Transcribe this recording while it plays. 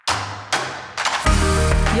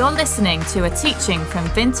You're listening to a teaching from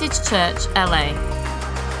Vintage Church LA.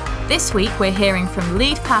 This week we're hearing from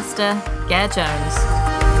lead pastor Ger Jones.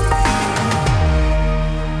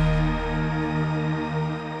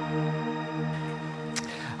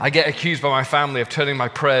 I get accused by my family of turning my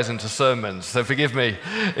prayers into sermons, so forgive me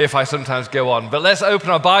if I sometimes go on. But let's open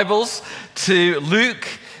our Bibles to Luke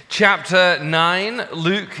chapter 9.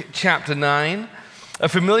 Luke chapter 9, a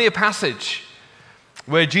familiar passage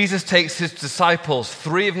where Jesus takes his disciples,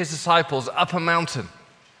 three of his disciples, up a mountain,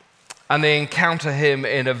 and they encounter him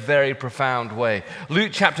in a very profound way. Luke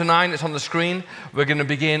chapter 9, it's on the screen. We're going to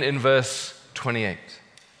begin in verse 28.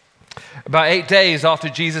 About 8 days after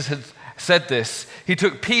Jesus had said this, he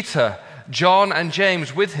took Peter, John, and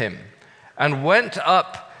James with him and went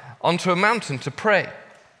up onto a mountain to pray.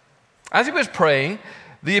 As he was praying,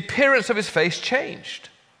 the appearance of his face changed,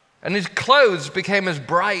 and his clothes became as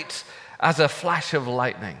bright as a flash of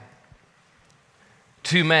lightning.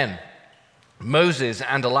 Two men, Moses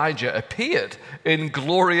and Elijah, appeared in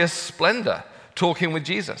glorious splendor, talking with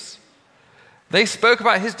Jesus. They spoke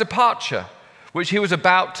about his departure, which he was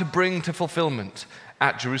about to bring to fulfillment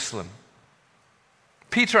at Jerusalem.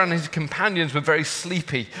 Peter and his companions were very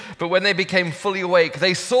sleepy, but when they became fully awake,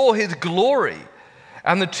 they saw his glory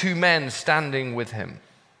and the two men standing with him.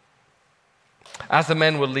 As the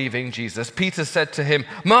men were leaving Jesus, Peter said to him,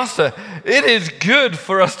 "Master, it is good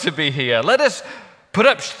for us to be here. Let us put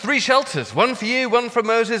up 3 shelters, one for you, one for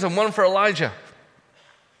Moses, and one for Elijah."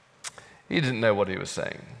 He didn't know what he was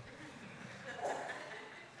saying.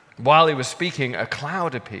 While he was speaking, a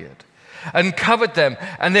cloud appeared and covered them,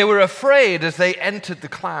 and they were afraid as they entered the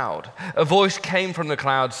cloud. A voice came from the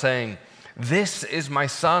cloud saying, "This is my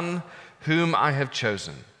son whom I have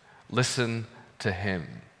chosen. Listen to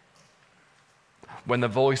him." When the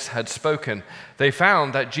voice had spoken, they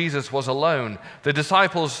found that Jesus was alone. The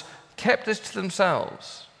disciples kept this to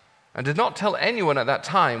themselves and did not tell anyone at that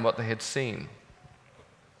time what they had seen.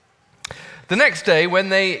 The next day, when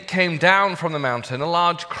they came down from the mountain, a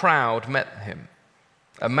large crowd met him.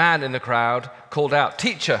 A man in the crowd called out,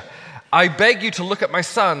 "Teacher, I beg you to look at my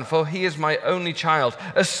son, for he is my only child.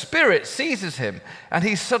 A spirit seizes him, and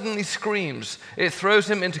he suddenly screams. It throws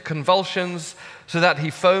him into convulsions so that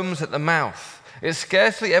he foams at the mouth. It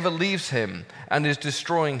scarcely ever leaves him and is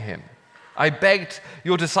destroying him. I begged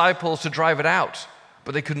your disciples to drive it out,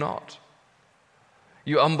 but they could not."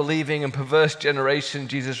 "You unbelieving and perverse generation,"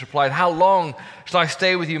 Jesus replied, "how long shall I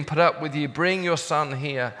stay with you and put up with you? Bring your son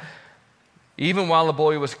here." Even while the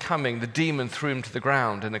boy was coming, the demon threw him to the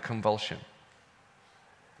ground in a convulsion.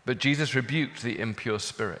 But Jesus rebuked the impure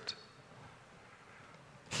spirit,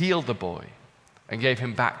 healed the boy, and gave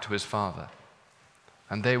him back to his father.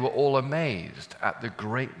 And they were all amazed at the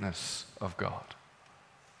greatness of God.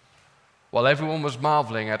 While everyone was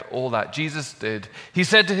marveling at all that Jesus did, he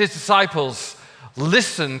said to his disciples,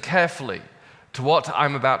 "Listen carefully to what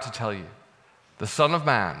I'm about to tell you. The Son of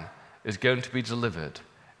Man is going to be delivered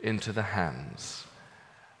into the hands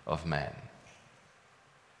of men."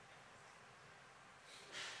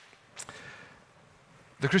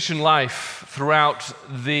 The Christian life throughout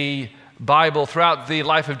the Bible, throughout the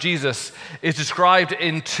life of Jesus, is described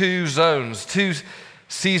in 2 zones, 2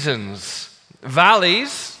 seasons.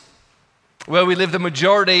 Valleys, where we live the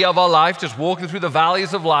majority of our life, just walking through the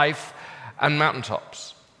valleys of life, and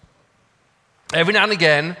mountaintops. Every now and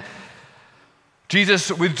again,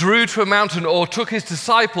 Jesus withdrew to a mountain or took his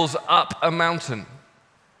disciples up a mountain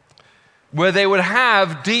where they would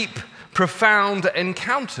have deep, profound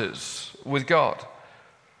encounters with God.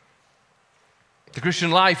 The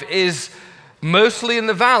Christian life is mostly in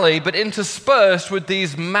the valley, but interspersed with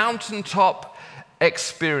these mountaintop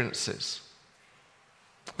experiences.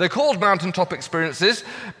 They're called mountaintop experiences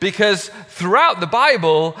because throughout the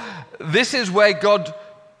Bible, this is where God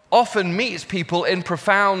often meets people in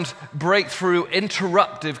profound, breakthrough,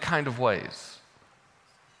 interruptive kind of ways.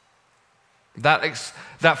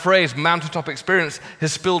 That phrase, mountaintop experience,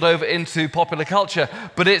 has spilled over into popular culture,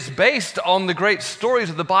 but it's based on the great stories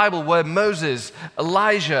of the Bible where Moses,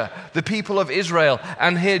 Elijah, the people of Israel,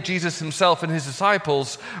 and here Jesus himself and his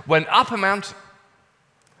disciples went up a mountain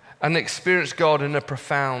and experienced God in a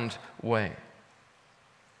profound way.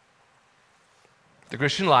 The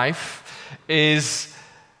Christian life is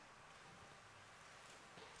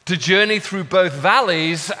to journey through both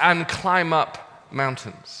valleys and climb up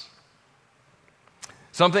mountains.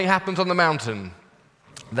 Something happens on the mountain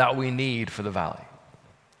that we need for the valley.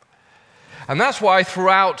 And that's why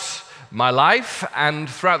throughout my life and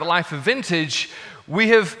throughout the life of Vintage, we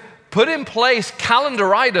have put in place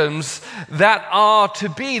calendar items that are to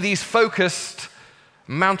be these focused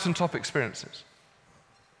mountaintop experiences.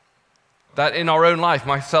 That in our own life,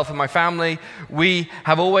 myself and my family, we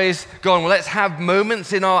have always gone, well, let's have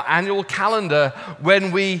moments in our annual calendar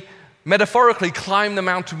when we metaphorically climb the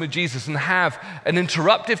mountain with Jesus and have an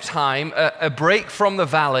interruptive time, a break from the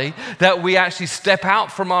valley, that we actually step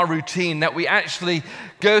out from our routine, that we actually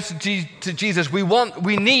go to Jesus.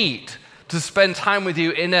 We need to spend time with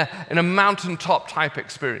you in a mountaintop type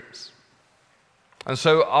experience. And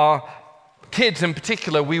so our kids in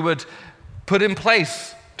particular, we would put in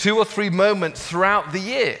place 2 or 3 moments throughout the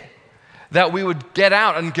year that we would get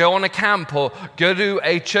out and go on a camp or go to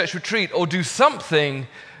a church retreat or do something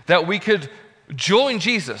that we could join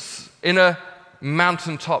Jesus in a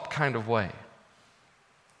mountaintop kind of way.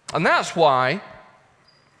 And that's why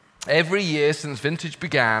every year since Vintage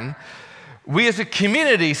began, we as a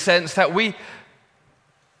community sense that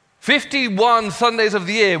 51 Sundays of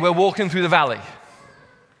the year, we're walking through the valley.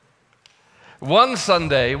 One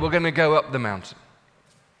Sunday, we're going to go up the mountain.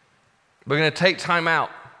 We're going to take time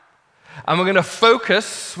out. And we're going to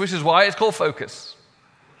focus, which is why it's called Focus.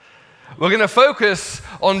 We're going to focus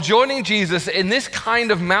on joining Jesus in this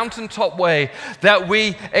kind of mountaintop way, that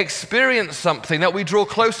we experience something, that we draw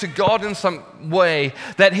close to God in some way,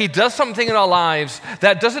 that He does something in our lives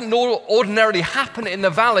that doesn't ordinarily happen in the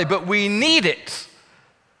valley, but we need it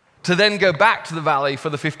to then go back to the valley for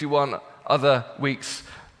the 51 other weeks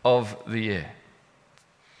of the year.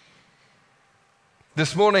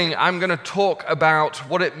 This morning, I'm going to talk about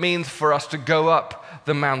what it means for us to go up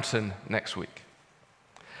the mountain next week,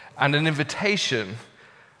 and an invitation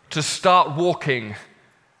to start walking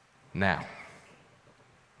now,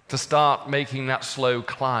 to start making that slow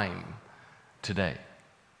climb today.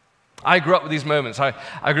 I grew up with these moments.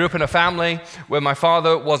 I grew up in a family where my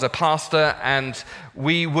father was a pastor, and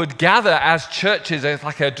we would gather as churches, as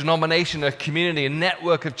like a denomination, a community, a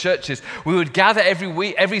network of churches. We would gather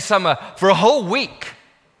every summer for a whole week.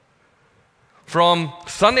 From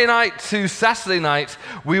Sunday night to Saturday night,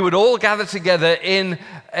 we would all gather together in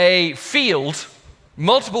a field,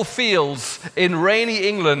 multiple fields in rainy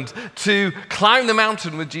England, to climb the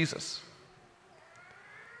mountain with Jesus.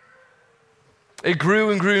 It grew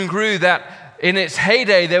and grew and grew that in its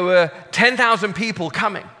heyday, there were 10,000 people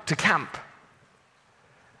coming to camp.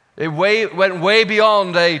 It went way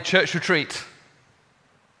beyond a church retreat.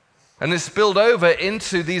 And it spilled over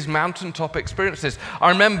into these mountaintop experiences. I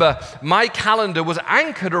remember my calendar was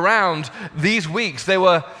anchored around these weeks. They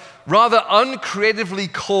were rather uncreatively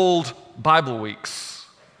called Bible weeks.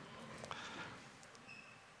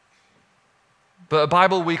 But a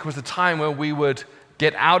Bible week was a time where we would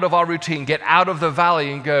get out of our routine, get out of the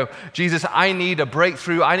valley and go, Jesus, I need a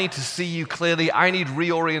breakthrough. I need to see you clearly. I need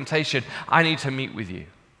reorientation. I need to meet with you.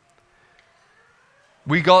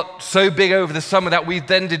 We got so big over the summer that we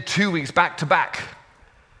then did 2 weeks back to back.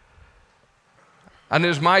 And it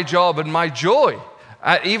was my job and my joy,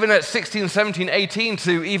 even at 16, 17, 18,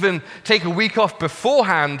 to even take a week off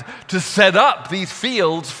beforehand to set up these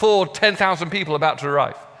fields for 10,000 people about to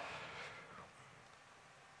arrive.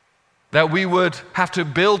 That we would have to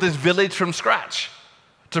build this village from scratch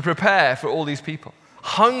to prepare for all these people.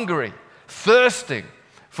 Hungry, thirsting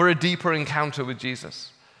for a deeper encounter with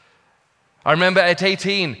Jesus. I remember at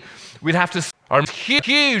 18, we'd have to set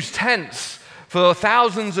huge tents for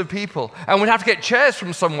thousands of people, and we'd have to get chairs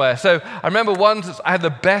from somewhere. So I remember once I had the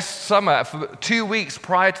best summer for 2 weeks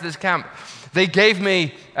prior to this camp. They gave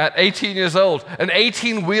me, at 18 years old, an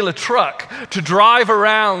 18-wheeler truck to drive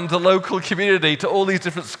around the local community to all these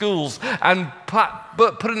different schools and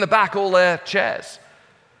put in the back all their chairs.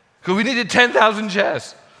 Because we needed 10,000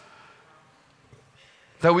 chairs.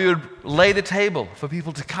 That we would lay the table for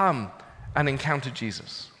people to come and encounter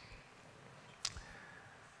Jesus.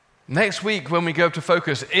 Next week, when we go to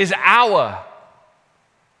Focus, is our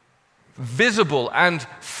visible and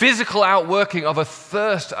physical outworking of a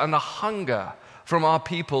thirst and a hunger from our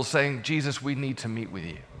people saying, Jesus, we need to meet with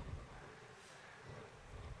you.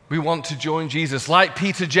 We want to join Jesus. Like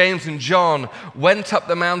Peter, James, and John went up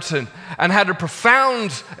the mountain and had a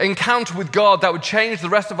profound encounter with God that would change the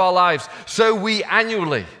rest of our lives, so we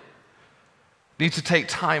annually need to take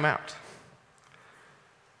time out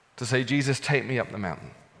to say, Jesus, take me up the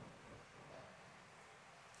mountain.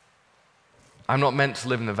 I'm not meant to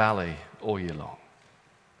live in the valley all year long.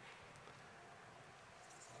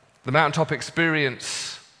 The mountaintop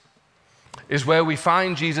experience is where we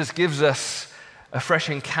find Jesus gives us a fresh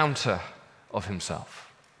encounter of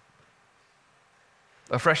himself.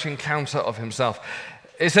 A fresh encounter of himself.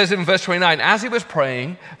 It says in verse 29, as he was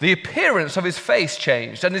praying, the appearance of his face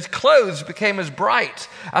changed, and his clothes became as bright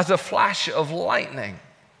as a flash of lightning.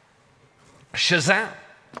 Shazam.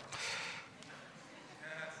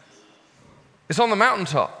 It's on the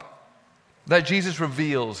mountaintop. that Jesus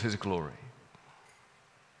reveals his glory.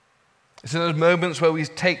 It's in those moments where we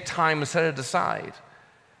take time and set it aside,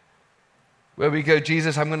 where we go,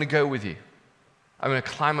 Jesus, I'm going to go with you. I'm going to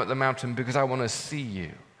climb up the mountain because I want to see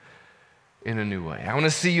you in a new way. I want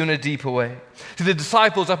to see you in a deeper way. See, the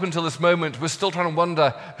disciples up until this moment were still trying to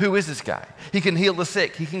wonder, who is this guy? He can heal the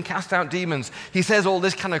sick. He can cast out demons. He says all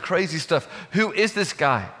this kind of crazy stuff. Who is this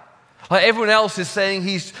guy? Like everyone else is saying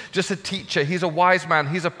he's just a teacher, he's a wise man,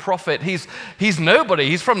 he's a prophet, he's nobody,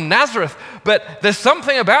 he's from Nazareth. But there's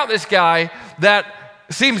something about this guy that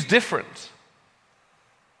seems different.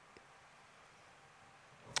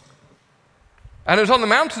 And it was on the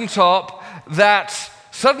mountaintop that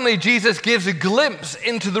suddenly Jesus gives a glimpse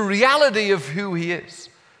into the reality of who he is.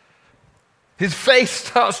 His face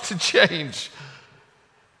starts to change.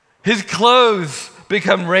 His clothes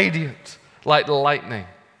become radiant like lightning.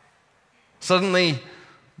 Suddenly,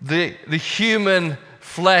 the human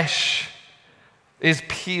flesh is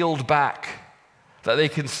peeled back, that they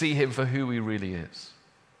can see him for who he really is.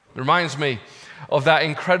 It reminds me of that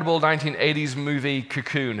incredible 1980s movie,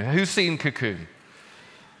 Cocoon. Who's seen Cocoon?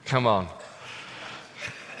 Come on.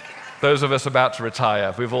 Those of us about to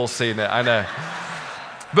retire, we've all seen it, I know.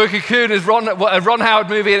 But Cocoon is a Ron Howard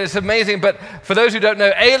movie, and it's amazing. But for those who don't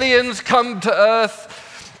know, aliens come to Earth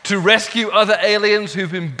to rescue other aliens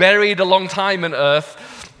who've been buried a long time in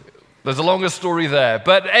Earth. There's a longer story there.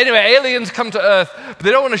 But anyway, aliens come to Earth, but they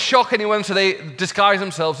don't want to shock anyone, so they disguise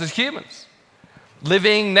themselves as humans,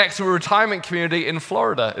 living next to a retirement community in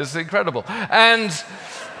Florida. It's incredible.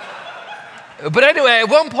 But anyway, at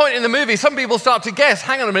one point in the movie, some people start to guess,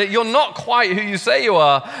 hang on a minute, you're not quite who you say you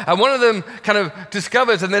are. And one of them kind of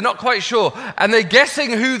discovers, and they're not quite sure. And they're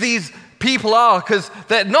guessing who these people are because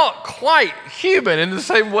they're not quite human in the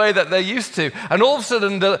same way that they're used to. And all of a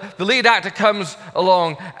sudden, the lead actor comes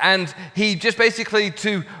along, and he just basically,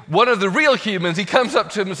 to one of the real humans, he comes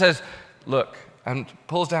up to him and says, look, and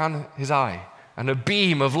pulls down his eye. And a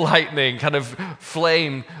beam of lightning, kind of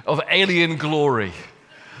flame of alien glory,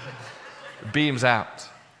 beams out.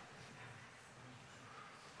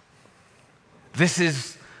 This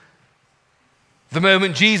is the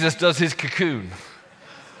moment Jesus does his cocoon.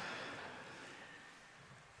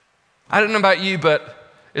 I don't know about you,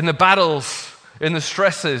 but in the battles, in the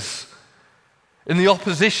stresses, in the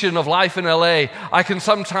opposition of life in LA, I can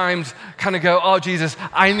sometimes kind of go, oh, Jesus,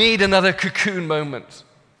 I need another cocoon moment.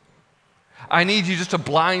 I need you just to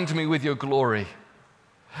blind me with your glory.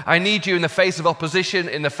 I need you in the face of opposition,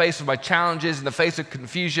 in the face of my challenges, in the face of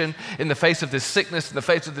confusion, in the face of this sickness, in the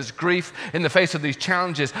face of this grief, in the face of these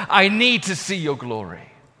challenges. I need to see your glory.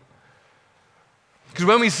 Because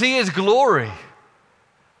when we see his glory,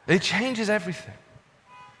 it changes everything.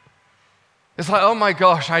 It's like, oh my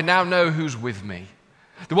gosh, I now know who's with me.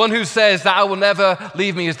 The one who says that I will never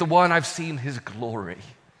leave me is the one I've seen his glory.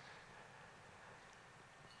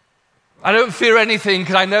 I don't fear anything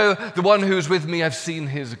because I know the one who's with me, I've seen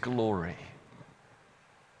his glory.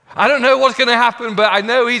 I don't know what's going to happen, but I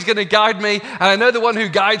know he's going to guide me, and I know the one who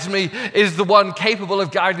guides me is the one capable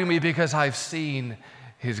of guiding me because I've seen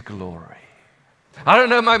his glory. I don't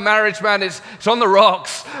know my marriage, man, it's on the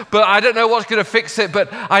rocks, but I don't know what's going to fix it, but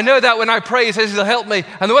I know that when I pray, he says he'll help me,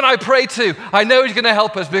 and the one I pray to, I know he's going to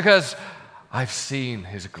help us because I've seen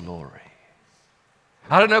his glory.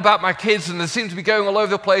 I don't know about my kids, and they seem to be going all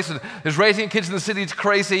over the place, and there's raising kids in the city, it's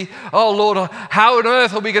crazy. Oh, Lord, how on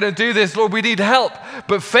earth are we going to do this? Lord, we need help.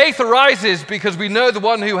 But faith arises because we know the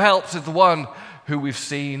one who helps is the one who we've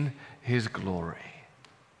seen his glory.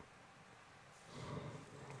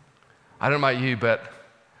 I don't know about you, but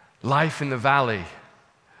life in the valley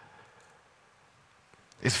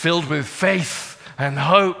is filled with faith and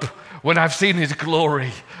hope when I've seen his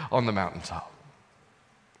glory on the mountaintop.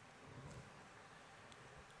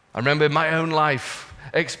 I remember in my own life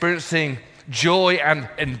experiencing joy and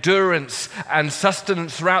endurance and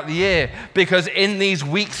sustenance throughout the year because in these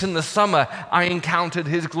weeks in the summer, I encountered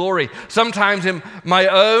his glory. Sometimes in my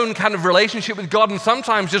own kind of relationship with God and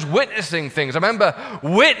sometimes just witnessing things. I remember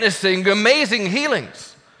witnessing amazing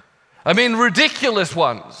healings. I mean, ridiculous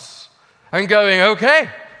ones. And going, okay,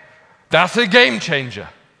 that's a game changer.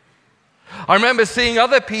 I remember seeing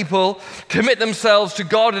other people commit themselves to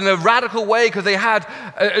God in a radical way because they had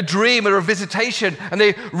a dream or a visitation and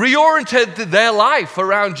they reoriented their life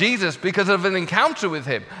around Jesus because of an encounter with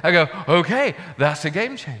him. I go, okay, that's a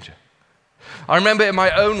game changer. I remember in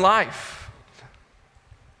my own life,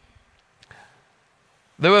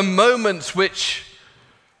 there were moments which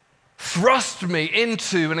thrust me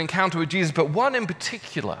into an encounter with Jesus, but one in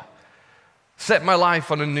particular set my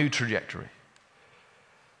life on a new trajectory.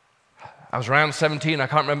 I was around 17, I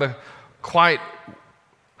can't remember quite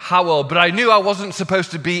Howell, but I knew I wasn't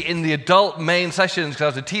supposed to be in the adult main sessions because I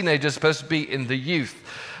was a teenager, supposed to be in the youth.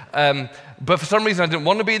 But for some reason, I didn't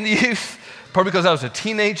want to be in the youth, probably because I was a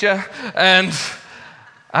teenager, and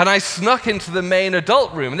I snuck into the main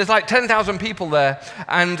adult room, and there's like 10,000 people there,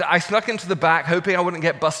 and I snuck into the back, hoping I wouldn't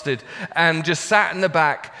get busted, and just sat in the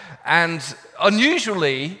back, and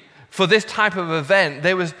unusually, for this type of event,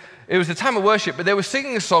 it was a time of worship, but they were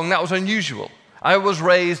singing a song that was unusual. I was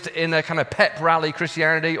raised in a kind of pep rally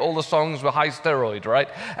Christianity. All the songs were high steroid, right?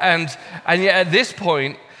 And yet at this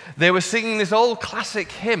point, they were singing this old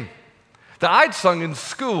classic hymn that I'd sung in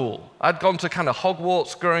school. I'd gone to kind of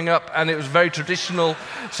Hogwarts growing up, and it was very traditional.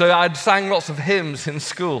 So I'd sang lots of hymns in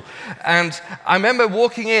school. And I remember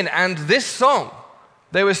walking in, and this song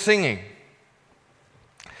they were singing,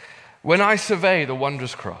 "When I survey the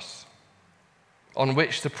wondrous cross on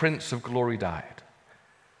which the Prince of Glory died,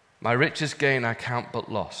 my richest gain I count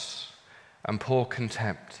but loss, and pour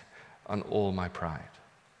contempt on all my pride."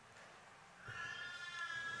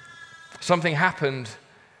 Something happened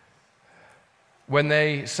when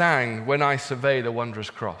they sang, "When I survey the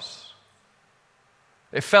wondrous cross."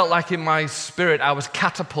 It felt like in my spirit I was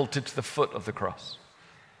catapulted to the foot of the cross.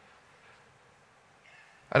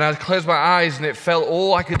 And I closed my eyes, and it felt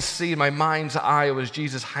all I could see in my mind's eye was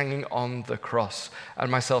Jesus hanging on the cross and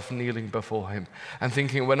myself kneeling before him and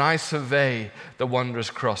thinking, when I survey the wondrous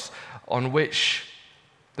cross on which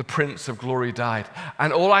the Prince of Glory died.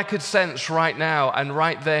 And all I could sense right now and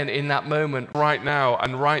right then in that moment, right now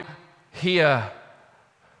and right here,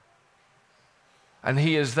 and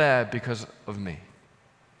he is there because of me.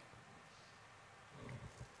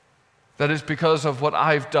 That it's because of what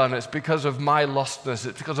I've done. It's because of my lostness.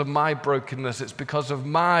 It's because of my brokenness. It's because of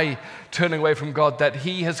my turning away from God that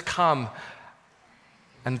he has come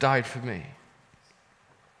and died for me.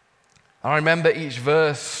 And I remember each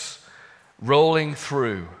verse rolling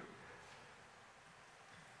through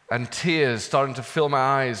and tears starting to fill my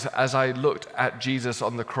eyes as I looked at Jesus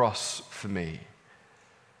on the cross for me.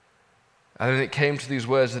 And then it came to these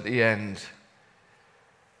words at the end,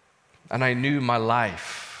 and I knew my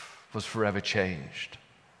life was forever changed.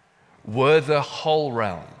 Were the whole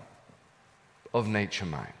realm of nature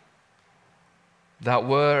mine, that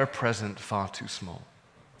were a present far too small.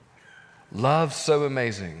 Love so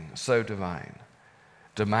amazing, so divine,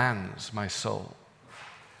 demands my soul,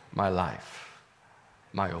 my life,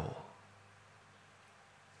 my all.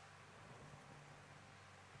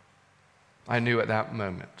 I knew at that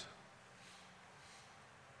moment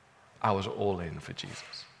I was all in for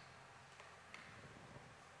Jesus.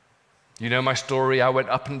 You know my story, I went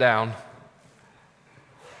up and down,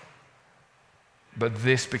 but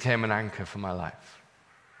this became an anchor for my life.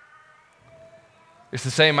 It's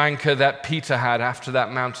the same anchor that Peter had after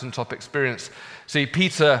that mountaintop experience. See,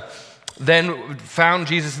 Peter then found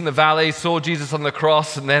Jesus in the valley, saw Jesus on the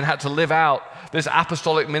cross, and then had to live out this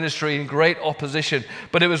apostolic ministry in great opposition.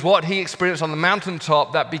 But it was what he experienced on the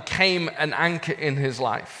mountaintop that became an anchor in his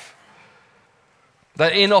life.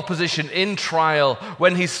 That in opposition, in trial,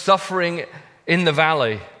 when he's suffering in the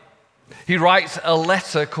valley, he writes a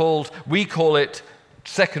letter called, we call it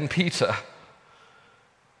 2 Peter.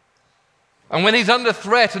 And when he's under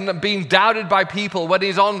threat and being doubted by people, when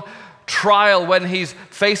he's on trial, when he's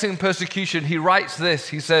facing persecution, he writes this.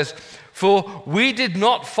 He says, "For we did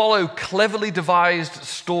not follow cleverly devised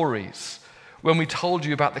stories when we told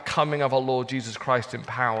you about the coming of our Lord Jesus Christ in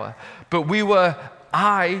power, but we were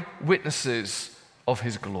eyewitnesses of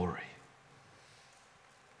his glory."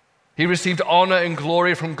 He received honor and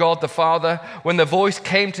glory from God the Father when the voice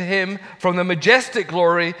came to him from the majestic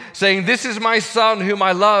glory, saying, "This is my Son whom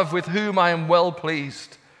I love, with whom I am well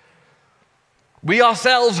pleased." We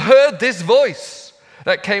ourselves heard this voice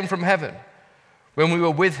that came from heaven when we were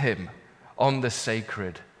with him on the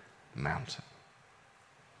sacred mountain.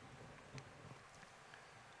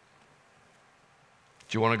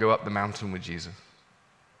 Do you want to go up the mountain with Jesus?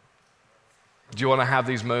 Do you want to have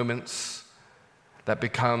these moments that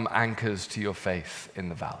become anchors to your faith in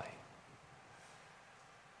the valley?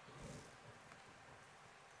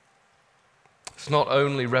 It's not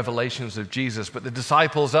only revelations of Jesus, but the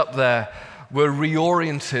disciples up there were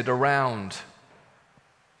reoriented around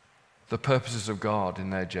the purposes of God in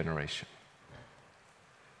their generation.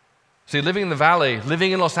 See, living in the valley,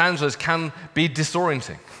 living in Los Angeles can be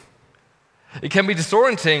disorienting. It can be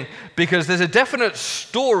disorienting because there's a definite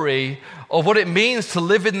story of what it means to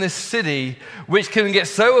live in this city, which can get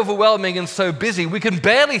so overwhelming and so busy, we can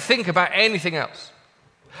barely think about anything else.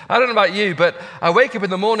 I don't know about you, but I wake up in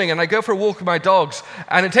the morning and I go for a walk with my dogs,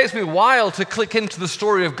 and it takes me a while to click into the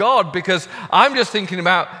story of God because I'm just thinking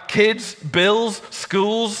about kids, bills,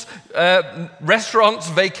 schools, restaurants,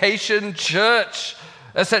 vacation, church,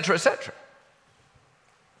 etc., etc.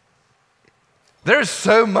 There is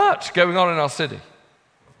so much going on in our city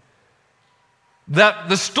that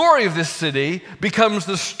the story of this city becomes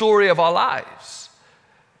the story of our lives.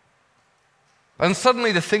 And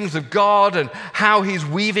suddenly the things of God and how he's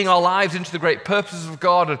weaving our lives into the great purposes of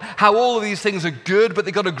God and how all of these things are good, but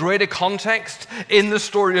they've got a greater context in the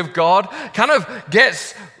story of God, kind of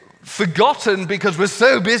gets forgotten because we're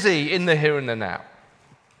so busy in the here and the now.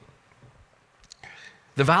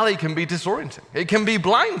 The valley can be disorienting. It can be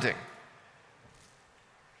blinding.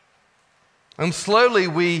 And slowly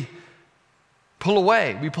we pull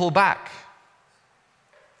away, we pull back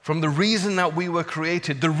from the reason that we were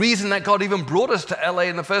created, the reason that God even brought us to LA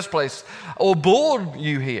in the first place, or brought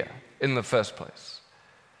you here in the first place.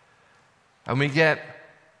 And we get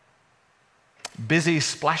busy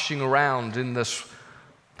splashing around in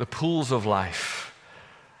the pools of life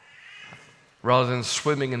rather than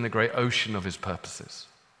swimming in the great ocean of his purposes.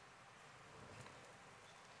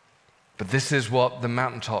 But this is what the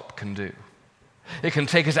mountaintop can do. It can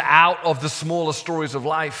take us out of the smaller stories of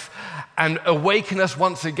life and awaken us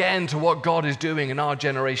once again to what God is doing in our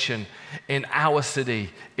generation, in our city,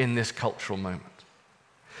 in this cultural moment.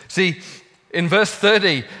 See, in verse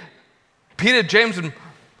 30, Peter, James, and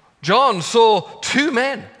John saw two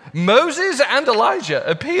men, Moses and Elijah,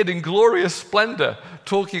 appeared in glorious splendor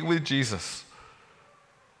talking with Jesus.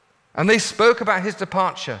 And they spoke about his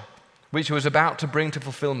departure, which he was about to bring to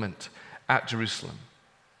fulfillment at Jerusalem.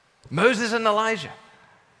 Moses and Elijah.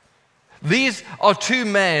 These are two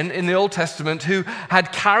men in the Old Testament who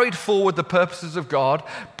had carried forward the purposes of God,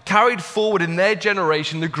 carried forward in their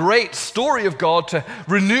generation the great story of God to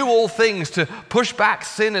renew all things, to push back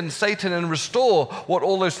sin and Satan and restore what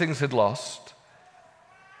all those things had lost.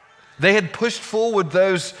 They had pushed forward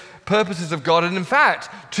those purposes of God. And in fact,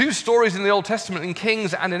 two stories in the Old Testament, in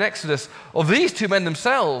Kings and in Exodus, of these two men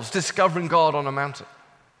themselves discovering God on a mountain,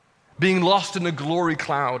 being lost in a glory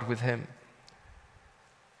cloud with him.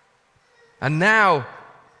 And now,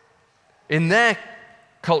 in their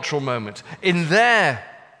cultural moment, in their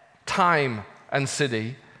time and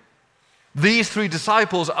city, these three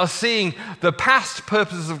disciples are seeing the past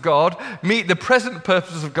purposes of God meet the present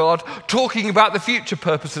purposes of God, talking about the future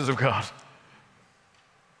purposes of God.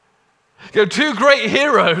 You know, two great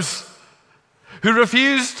heroes who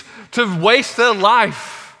refused to waste their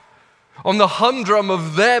life on the humdrum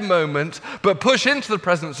of their moment, but push into the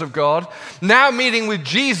presence of God, now meeting with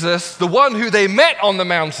Jesus, the one who they met on the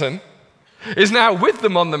mountain, is now with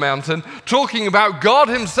them on the mountain, talking about God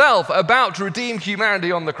himself about to redeem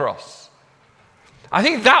humanity on the cross. I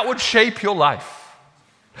think that would shape your life.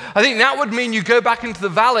 I think that would mean you go back into the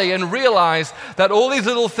valley and realize that all these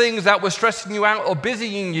little things that were stressing you out or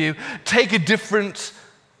busying you take a different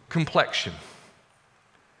complexion.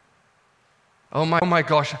 Oh my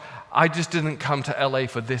gosh, I just didn't come to LA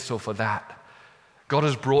for this or for that. God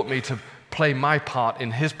has brought me to play my part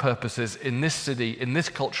in his purposes in this city, in this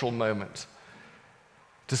cultural moment,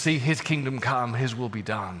 to see his kingdom come, his will be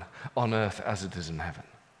done on earth as it is in heaven.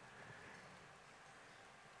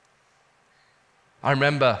 I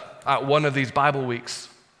remember at one of these Bible weeks,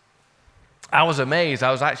 I was amazed.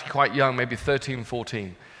 I was actually quite young, maybe 13,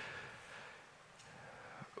 14.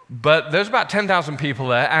 But there's about 10,000 people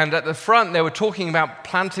there, and at the front they were talking about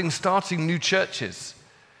starting new churches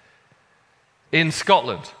in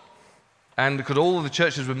Scotland. And because all of the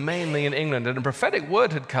churches were mainly in England, and a prophetic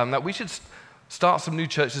word had come that we should start some new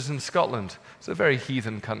churches in Scotland. It's a very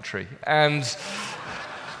heathen country. And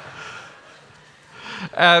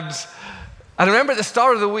I remember at the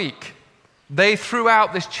start of the week, they threw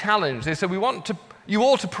out this challenge. They said, we want you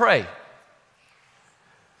all to pray.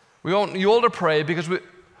 We want you all to pray because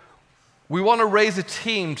we want to raise a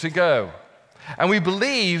team to go. And we're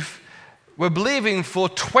believing for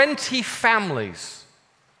 20 families.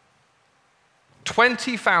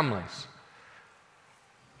 20 families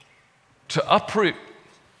to uproot,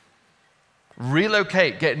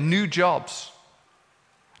 relocate, get new jobs,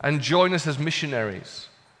 and join us as missionaries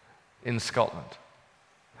in Scotland.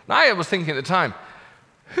 Now, I was thinking at the time,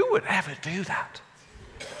 who would ever do that?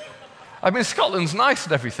 I mean, Scotland's nice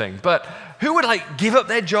and everything, but who would give up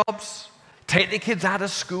their jobs, take their kids out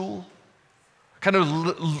of school, kind of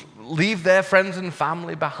leave their friends and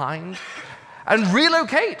family behind, and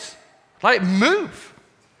relocate, move?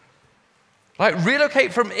 Like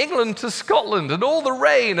relocate from England to Scotland and all the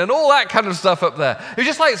rain and all that kind of stuff up there. It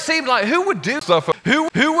just like seemed like who would do stuff?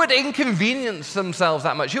 Who would inconvenience themselves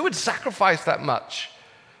that much? Who would sacrifice that much?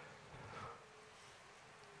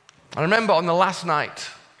 I remember on the last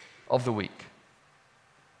night of the week,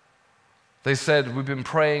 they said, we've been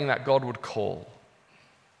praying that God would call.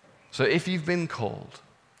 So if you've been called,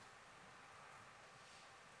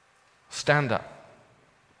 stand up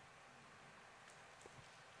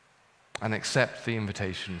and accept the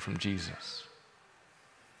invitation from Jesus.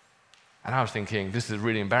 And I was thinking, this is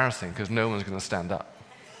really embarrassing because no one's going to stand up.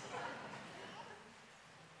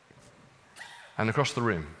 And across the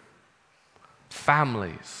room,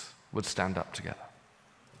 families would stand up together,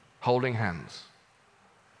 holding hands.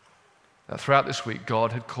 That throughout this week,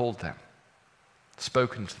 God had called them,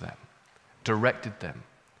 spoken to them, directed them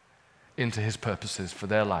into his purposes for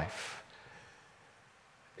their life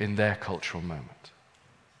in their cultural moment.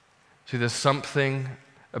 See, there's something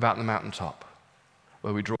about the mountaintop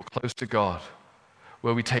where we draw close to God,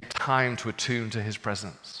 where we take time to attune to his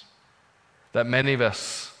presence, that many of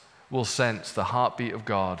us will sense the heartbeat of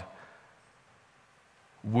God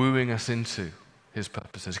wooing us into his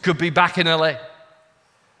purposes. It could be back in LA,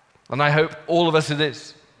 and I hope all of us it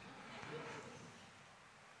is.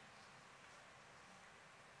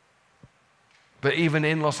 But even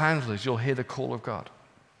in Los Angeles, you'll hear the call of God,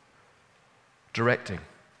 directing,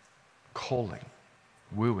 calling,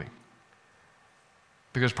 wooing.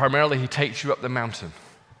 Because primarily he takes you up the mountain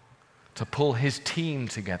to pull his team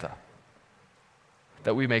together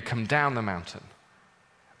that we may come down the mountain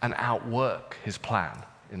and outwork his plan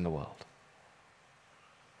in the world.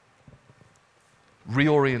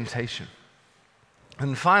 Reorientation.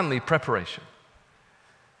 And finally, preparation.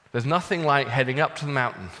 There's nothing like heading up to the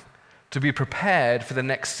mountain to be prepared for the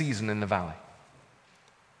next season in the valley.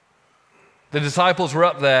 The disciples were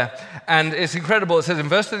up there, and it's incredible. It says in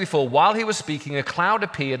verse 34, while he was speaking, a cloud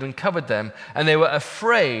appeared and covered them, and they were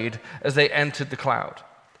afraid as they entered the cloud.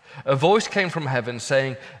 A voice came from heaven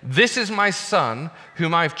saying, "This is my son,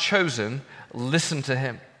 whom I've chosen. Listen to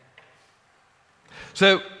him."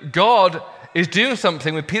 So God is doing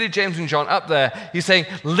something with Peter, James, and John up there. He's saying,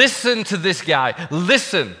 listen to this guy.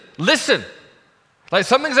 Listen. Like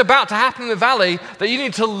something's about to happen in the valley that you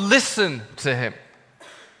need to listen to him.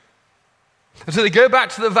 And so they go back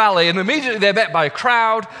to the valley, and immediately they're met by a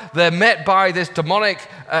crowd. They're met by this demonic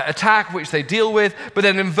attack, which they deal with. But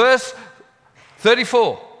then in verse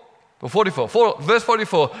 44, verse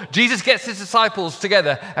 44, Jesus gets his disciples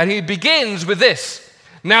together, and he begins with this.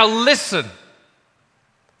 Now listen.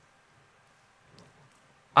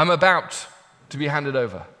 I'm about to be handed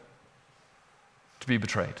over, to be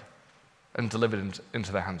betrayed, and delivered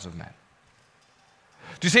into the hands of men.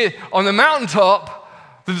 Do you see it? On the mountaintop,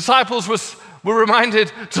 the disciples were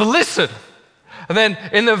reminded to listen. And then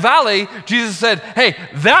in the valley, Jesus said, hey,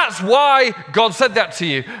 that's why God said that to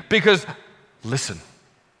you, because listen.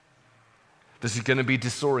 This is going to be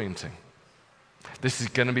disorienting. This is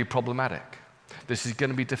going to be problematic. This is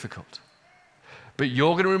going to be difficult. But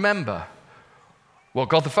you're going to remember what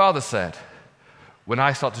God the Father said when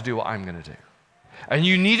I start to do what I'm going to do. And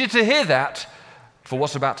you needed to hear that for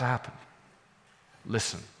what's about to happen.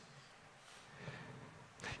 Listen.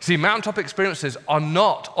 See, mountaintop experiences are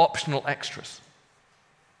not optional extras.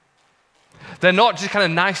 They're not just kind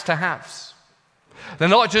of nice to haves. They're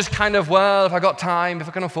not just kind of, well, if I got time, if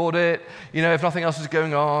I can afford it, if nothing else is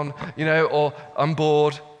going on, or I'm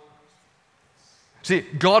bored. See,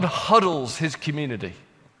 God huddles his community.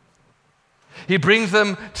 He brings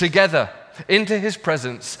them together into his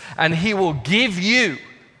presence, and he will give you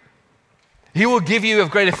a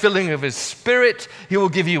greater filling of his spirit. He will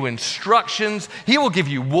give you instructions. He will give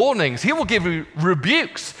you warnings. He will give you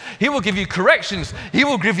rebukes. He will give you corrections. He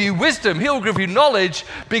will give you wisdom. He will give you knowledge,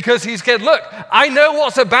 because he's said, look, I know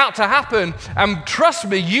what's about to happen, and trust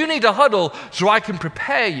me, you need to huddle so I can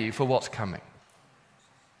prepare you for what's coming.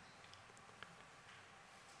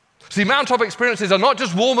 See, mountaintop experiences are not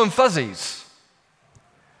just warm and fuzzies.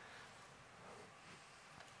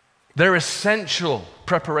 They're essential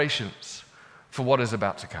preparations for what is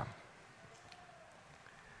about to come.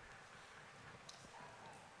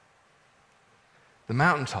 The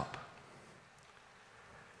mountaintop.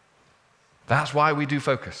 That's why we do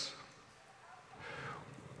focus.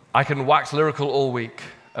 I can wax lyrical all week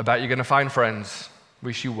about you're going to find friends,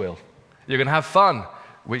 which you will. You're going to have fun,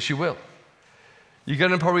 which you will. You're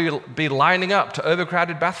going to probably be lining up to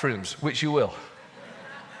overcrowded bathrooms, which you will.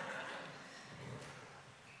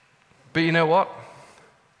 But you know what?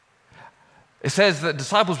 It says that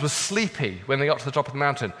disciples were sleepy when they got to the top of the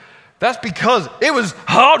mountain. That's because it was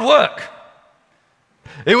hard work.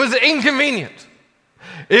 It was inconvenient.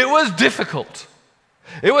 It was difficult.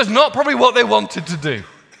 It was not probably what they wanted to do.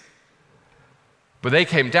 But they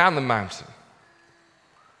came down the mountain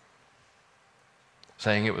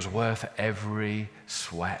saying it was worth every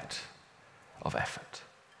sweat of effort.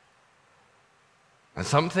 And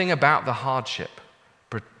something about the hardship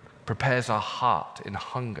prepares our heart in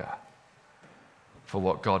hunger for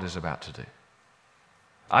what God is about to do.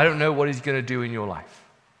 I don't know what he's going to do in your life,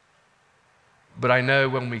 but I know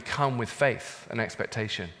when we come with faith and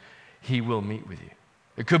expectation, he will meet with you.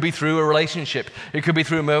 It could be through a relationship. It could be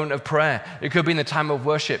through a moment of prayer. It could be in a time of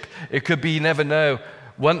worship. It could be, you never know,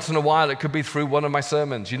 once in a while, it could be through one of my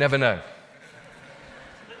sermons. You never know.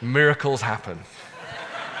 Miracles happen.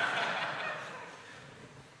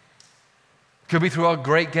 Could be through our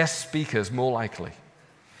great guest speakers, more likely.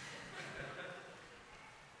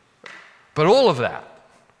 But all of that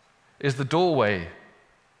is the doorway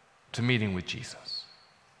to meeting with Jesus.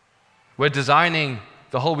 We're designing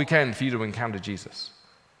the whole weekend for you to encounter Jesus.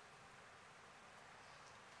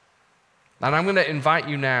 And I'm going to invite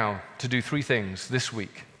you now to do 3 things this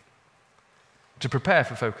week to prepare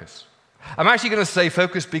for Focus. I'm actually going to say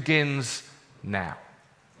Focus begins now,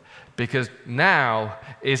 because now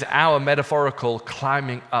is our metaphorical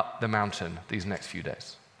climbing up the mountain these next few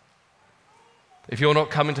days. If you're not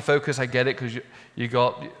coming to Focus, I get it, because you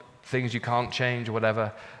got things you can't change or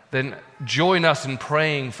whatever, then join us in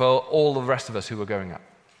praying for all the rest of us who are going up.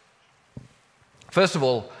 First of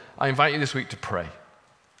all, I invite you this week to pray.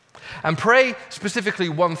 And pray specifically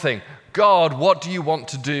one thing. God, what do you want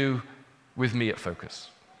to do with me at Focus?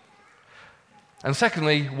 And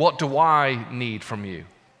secondly, what do I need from you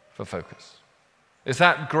for Focus? It's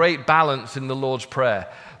that great balance in the Lord's Prayer.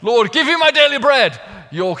 Lord, give you my daily bread.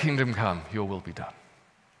 Your kingdom come, your will be done.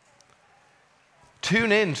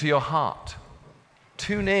 Tune in to your heart.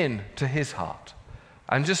 Tune in to his heart.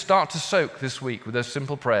 And just start to soak this week with those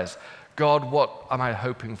simple prayers. God, what am I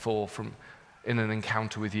hoping for in an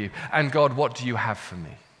encounter with you? And God, what do you have for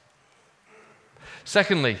me?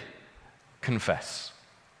 Secondly, confess.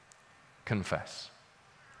 Confess.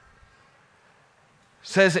 It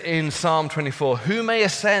says in Psalm 24, who may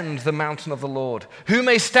ascend the mountain of the Lord? Who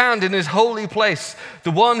may stand in his holy place?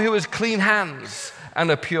 The one who has clean hands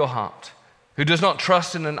and a pure heart, who does not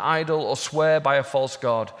trust in an idol or swear by a false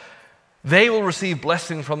god. They will receive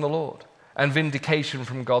blessing from the Lord and vindication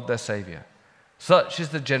from God their Savior. Such is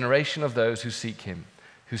the generation of those who seek him,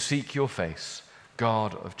 who seek your face,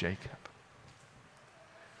 God of Jacob.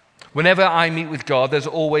 Whenever I meet with God, there's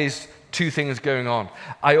always 2 things going on.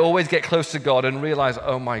 I always get close to God and realize,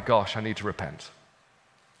 oh my gosh, I need to repent.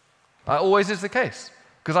 That always is the case,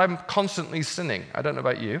 because I'm constantly sinning. I don't know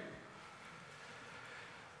about you.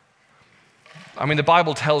 I mean, the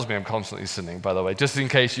Bible tells me I'm constantly sinning, by the way, just in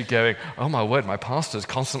case you're going, oh my word, my pastor's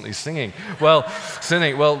constantly sinning.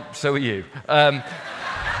 Sinning, so are you. But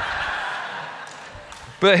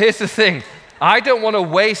here's the thing. I don't want to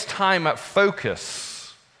waste time at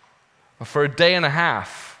Focus for a day and a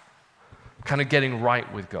half kind of getting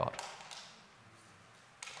right with God.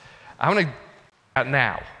 I want to do that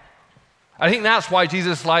now. I think that's why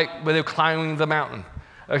Jesus, when they're climbing the mountain,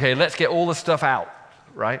 okay, let's get all the stuff out,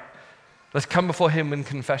 right? Let's come before him in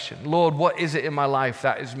confession. Lord, what is it in my life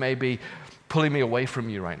that is maybe pulling me away from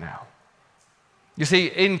you right now? You see,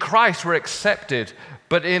 in Christ we're accepted,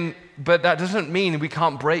 but that doesn't mean we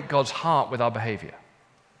can't break God's heart with our behavior.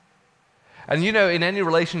 And in any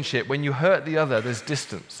relationship, when you hurt the other, there's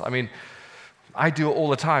distance. I mean, I do it all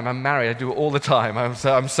the time. I'm married. I do it all the time.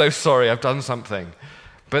 I'm so sorry. I've done something.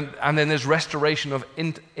 And then there's restoration of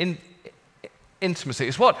intimacy.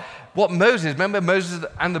 It's what Moses, remember Moses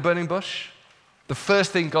and the burning bush? The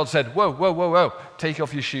first thing God said, whoa, take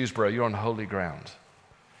off your shoes, bro. You're on holy ground.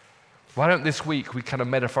 Why don't this week we kind of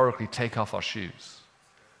metaphorically take off our shoes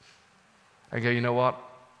and go, you know what?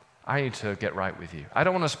 I need to get right with you. I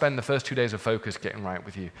don't want to spend the first 2 days of Focus getting right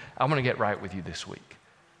with you. I want to get right with you this week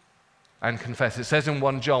and confess. It says in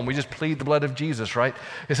 1 John, we just plead the blood of Jesus, right?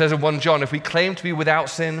 It says in 1 John, if we claim to be without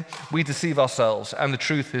sin, we deceive ourselves and the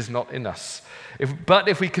truth is not in us. But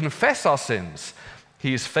if we confess our sins,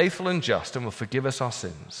 he is faithful and just and will forgive us our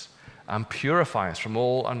sins and purify us from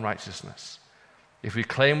all unrighteousness. If we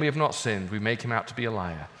claim we have not sinned, we make him out to be a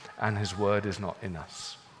liar and his word is not in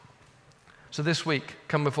us. So this week,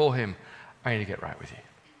 come before him, I need to get right with you.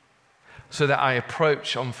 So that I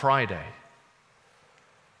approach on Friday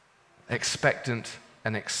expectant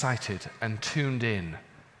and excited and tuned in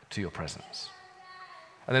to your presence.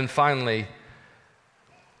 And then finally,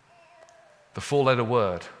 the 4-letter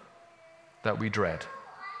word that we dread.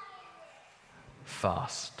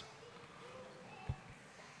 Fast.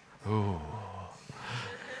 Ooh.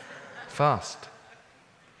 fast.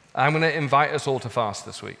 I'm going to invite us all to fast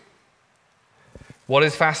this week. What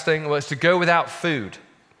is fasting? Well, it's to go without food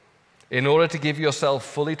in order to give yourself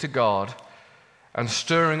fully to God and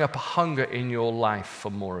stirring up a hunger in your life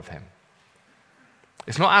for more of Him.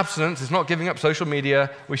 It's not abstinence. It's not giving up social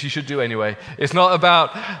media, which you should do anyway. It's not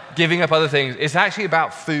about giving up other things. It's actually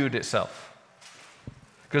about food itself.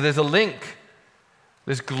 Because there's a link,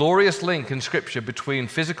 this glorious link in Scripture between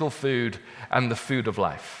physical food and the food of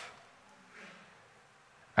life.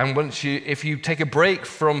 And if you take a break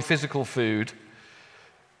from physical food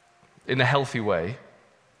in a healthy way,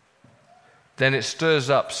 then it stirs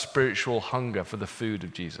up spiritual hunger for the food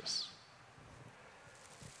of Jesus.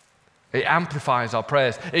 It amplifies our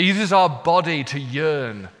prayers. It uses our body to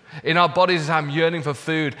yearn. In our bodies, as I'm yearning for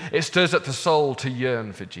food, it stirs up the soul to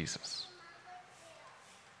yearn for Jesus.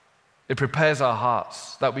 It prepares our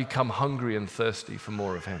hearts that we come hungry and thirsty for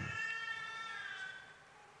more of Him.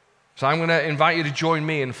 So I'm going to invite you to join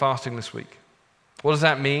me in fasting this week. What does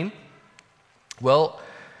that mean? Well,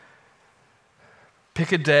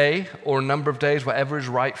 pick a day or a number of days, whatever is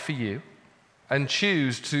right for you, and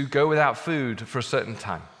choose to go without food for a certain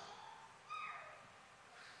time.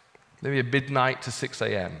 Maybe a midnight to 6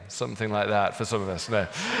 a.m., something like that for some of us. No.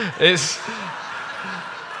 It's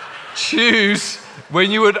choose when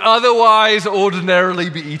you would otherwise ordinarily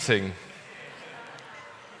be eating.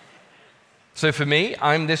 So for me,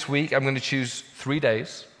 this week, I'm going to choose 3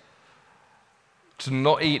 days to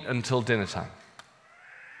not eat until dinner time.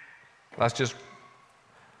 That's just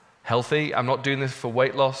healthy. I'm not doing this for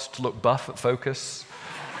weight loss, to look buff at Focus.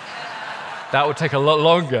 That would take a lot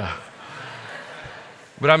longer.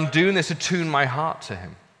 But I'm doing this to tune my heart to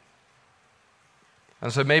Him.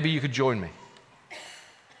 And so maybe you could join me.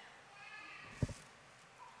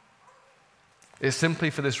 It's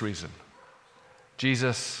simply for this reason.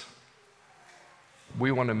 Jesus,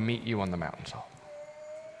 we want to meet you on the mountaintop.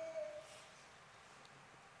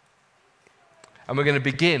 And we're going to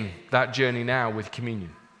begin that journey now with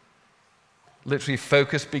communion. Literally,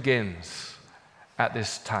 focus begins at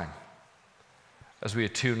this time as we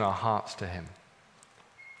attune our hearts to Him.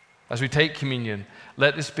 As we take communion,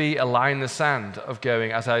 let this be a line in the sand of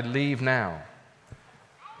going, as I leave now,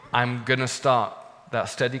 I'm going to start that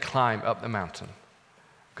steady climb up the mountain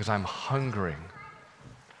because I'm hungering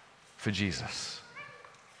for Jesus.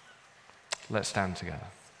 Let's stand together.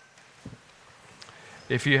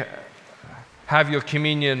 If you have your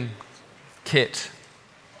communion kit,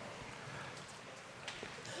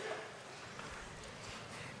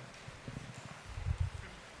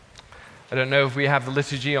 I don't know if we have the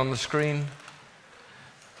liturgy on the screen.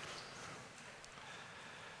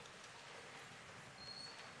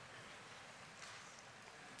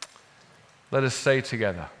 Let us say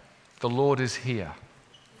together, the Lord is here.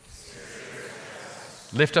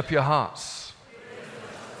 Lift up your hearts.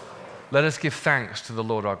 Let us give thanks to the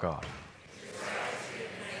Lord our God.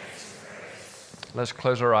 Let's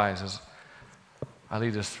close our eyes as I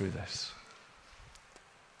lead us through this.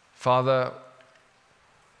 Father,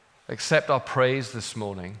 accept our praise this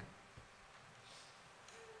morning,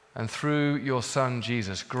 and through your Son,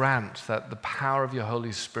 Jesus, grant that the power of your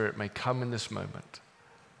Holy Spirit may come in this moment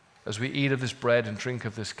as we eat of this bread and drink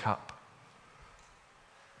of this cup.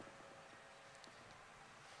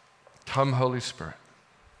 Come, Holy Spirit.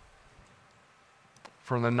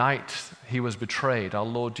 From the night He was betrayed, our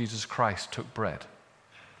Lord Jesus Christ took bread,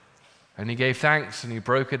 and He gave thanks, and He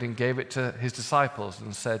broke it and gave it to His disciples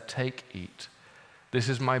and said, "Take, eat. This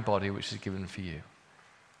is my body, which is given for you.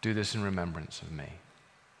 Do this in remembrance of me."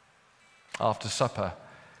 After supper,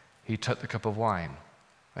 He took the cup of wine,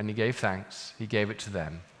 and He gave thanks. He gave it to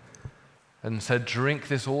them, and said, "Drink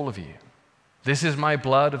this, all of you. This is my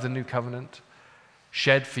blood of the new covenant,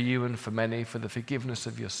 shed for you and for many for the forgiveness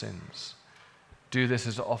of your sins. Do this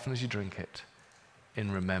as often as you drink it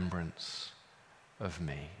in remembrance of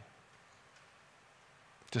me."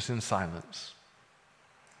 Just in silence.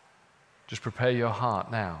 Just prepare your heart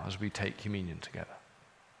now as we take communion together.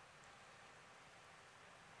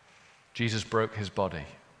 Jesus broke His body.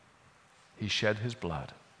 He shed His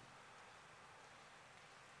blood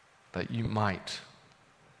that you might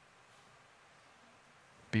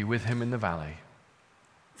be with Him in the valley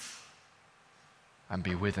and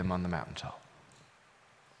be with Him on the mountaintop.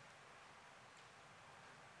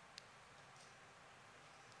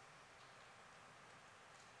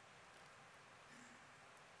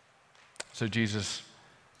 So Jesus,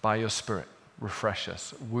 by your Spirit, refresh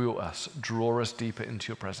us, woo us, draw us deeper into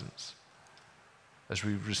your presence as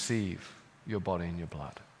we receive your body and your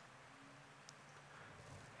blood.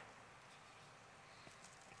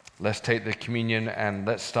 Let's take the communion and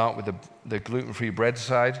let's start with the gluten-free bread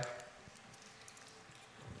side.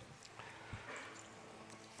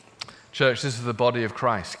 Church, this is the body of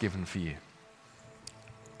Christ given for you.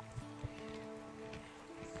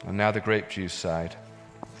 And now the grape juice side.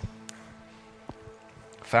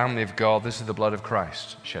 Family of God, this is the blood of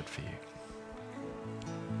Christ shed for you.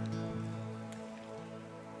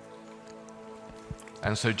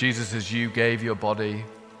 And so Jesus, as you gave your body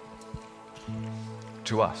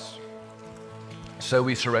to us, so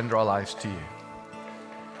we surrender our lives to you.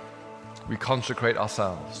 We consecrate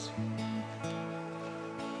ourselves.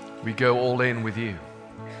 We go all in with you.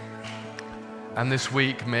 And this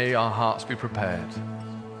week, may our hearts be prepared,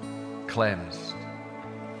 cleansed,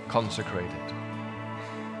 consecrated,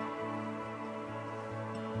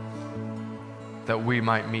 that we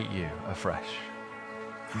might meet you afresh.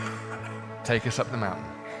 Take us up the mountain.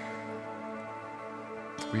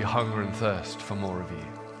 We hunger and thirst for more of you.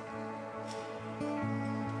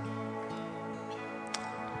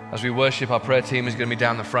 As we worship, our prayer team is going to be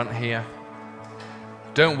down the front here.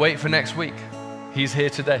 Don't wait for next week. He's here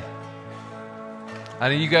today.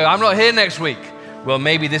 And you go, I'm not here next week. Well,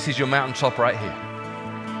 maybe this is your mountaintop right here.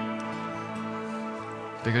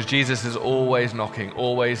 Because Jesus is always knocking,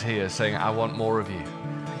 always here, saying, I want more of you.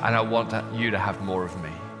 And I want you to have more of me.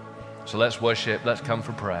 So let's worship, let's come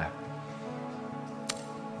for prayer.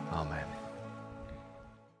 Amen.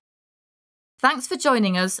 Thanks for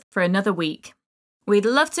joining us for another week. We'd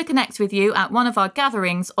love to connect with you at one of our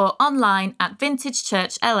gatherings or online at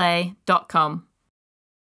vintagechurchla.com.